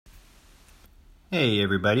Hey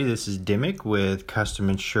everybody, this is Dimmick with Custom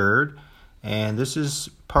Insured, and this is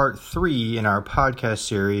part 3 in our podcast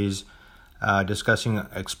series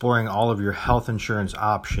exploring all of your health insurance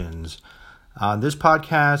options. On this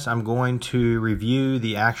podcast, I'm going to review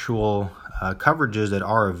the actual coverages that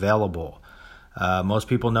are available. Most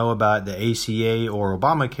people know about the ACA or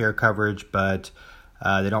Obamacare coverage, but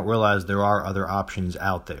they don't realize there are other options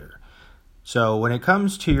out there. So when it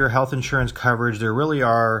comes to your health insurance coverage, there really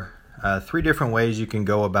are 3 different ways you can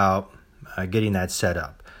go about getting that set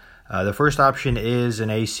up. The first option is an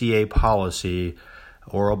ACA policy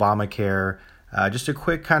or Obamacare. Just a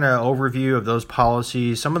quick kind of overview of those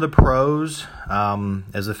policies. Some of the pros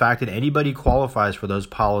is the fact that anybody qualifies for those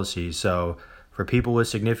policies. So for people with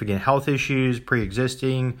significant health issues,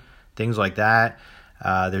 pre-existing, things like that,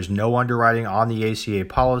 there's no underwriting on the ACA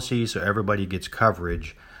policy, so everybody gets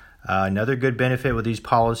coverage. Another good benefit with these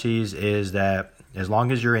policies is that as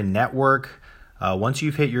long as you're in network, once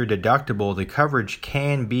you've hit your deductible, the coverage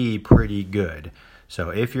can be pretty good. So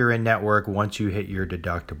if you're in network, once you hit your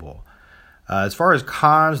deductible. As far as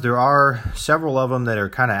cons, there are several of them that are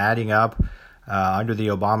kind of adding up under the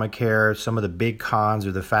Obamacare. Some of the big cons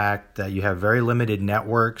are the fact that you have very limited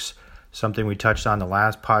networks, something we touched on the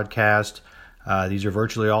last podcast. These are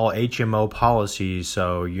virtually all HMO policies,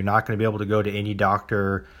 so you're not going to be able to go to any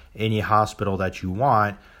doctor, any hospital that you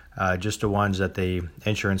want. Just the ones that the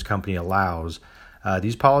insurance company allows.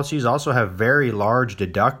 These policies also have very large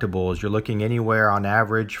deductibles. You're looking anywhere on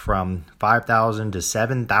average from $5,000 to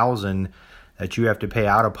 $7,000 that you have to pay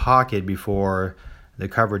out of pocket before the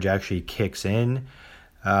coverage actually kicks in.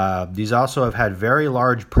 These also have had very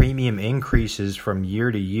large premium increases from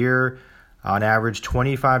year to year, on average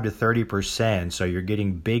 25 to 30%. So you're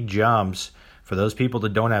getting big jumps for those people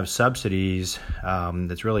that don't have subsidies.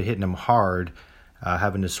 That's really hitting them hard.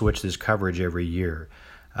 Having to switch this coverage every year.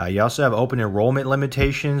 You also have open enrollment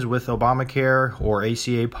limitations with Obamacare or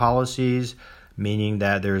ACA policies, meaning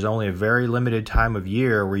that there's only a very limited time of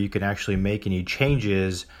year where you can actually make any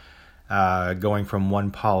changes going from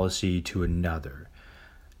one policy to another.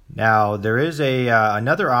 Now, there is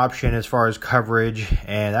another option as far as coverage,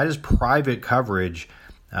 and that is private coverage.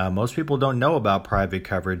 Most people don't know about private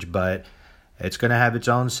coverage, but it's going to have its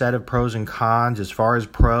own set of pros and cons. As far as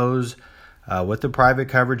pros, with the private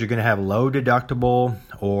coverage, you're going to have low deductible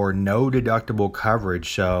or no deductible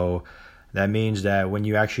coverage. So that means that when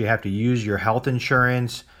you actually have to use your health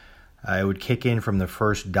insurance, it would kick in from the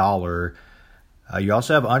first dollar. You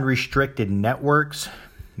also have unrestricted networks,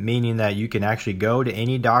 meaning that you can actually go to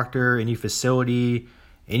any doctor, any facility,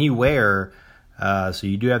 anywhere. So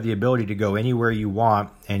you do have the ability to go anywhere you want,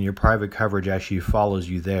 and your private coverage actually follows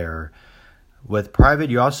you there. With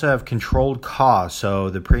private, you also have controlled costs,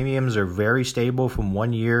 so the premiums are very stable from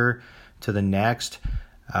one year to the next.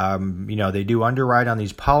 They do underwrite on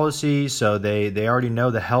these policies, so they already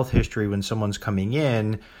know the health history when someone's coming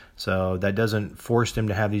in, so that doesn't force them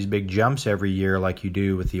to have these big jumps every year like you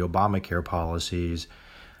do with the Obamacare policies.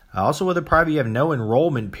 Also with the private, you have no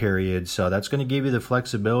enrollment period, so that's going to give you the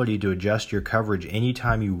flexibility to adjust your coverage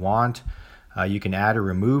anytime you want. You can add or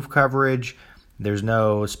remove coverage. There's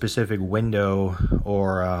no specific window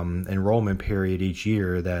or enrollment period each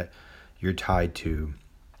year that you're tied to.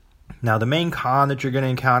 Now, the main con that you're going to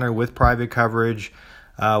encounter with private coverage,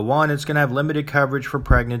 one, it's going to have limited coverage for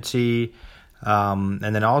pregnancy. And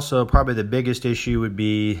then also probably the biggest issue would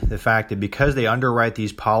be the fact that because they underwrite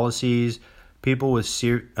these policies, people with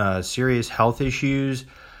serious health issues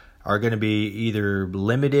are going to be either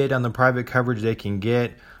limited on the private coverage they can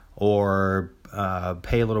get or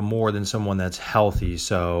pay a little more than someone that's healthy.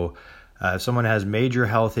 So if someone has major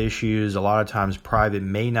health issues, a lot of times private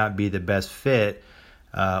may not be the best fit,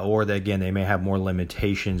 or that, again, they may have more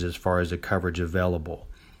limitations as far as the coverage available.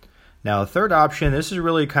 Now, the third option, this is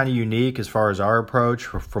really kind of unique as far as our approach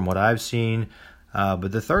from what I've seen, but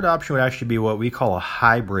the third option would actually be what we call a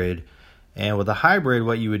hybrid. And with a hybrid,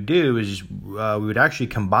 what you would do is we would actually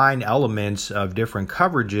combine elements of different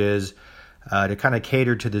coverages to kind of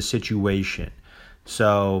cater to the situation.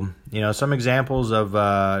 So, some examples of,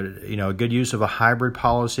 a good use of a hybrid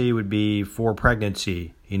policy would be for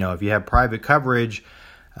pregnancy. If you have private coverage,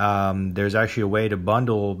 there's actually a way to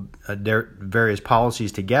bundle their various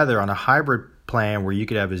policies together on a hybrid plan where you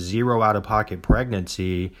could have a zero out-of-pocket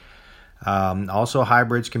pregnancy. Also,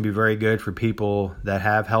 hybrids can be very good for people that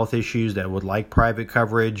have health issues that would like private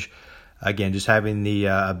coverage. Again, just having the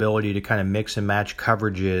ability to kind of mix and match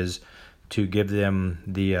coverages to give them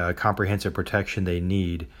the comprehensive protection they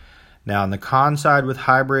need. Now, on the con side with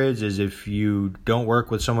hybrids is if you don't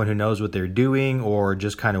work with someone who knows what they're doing or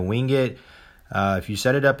just kind of wing it, If you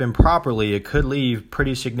set it up improperly, it could leave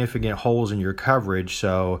pretty significant holes in your coverage,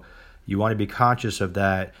 so you want to be conscious of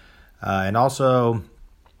that. And also,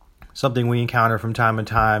 something we encounter from time to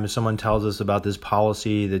time is someone tells us about this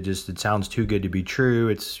policy that it sounds too good to be true.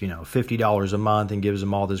 It's $50 a month and gives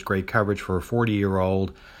them all this great coverage for a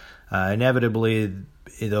 40-year-old. Inevitably,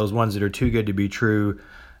 those ones that are too good to be true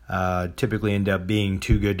typically end up being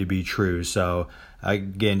too good to be true. So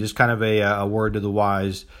again, just kind of a word to the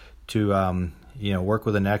wise to work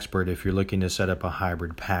with an expert if you're looking to set up a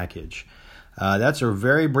hybrid package. That's a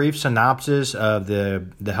very brief synopsis of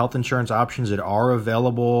the health insurance options that are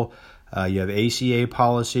available. You have ACA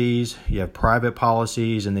policies, you have private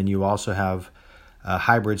policies, and then you also have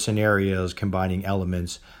hybrid scenarios combining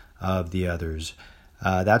elements of the others.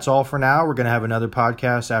 That's all for now. We're going to have another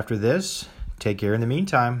podcast after this. Take care in the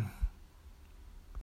meantime.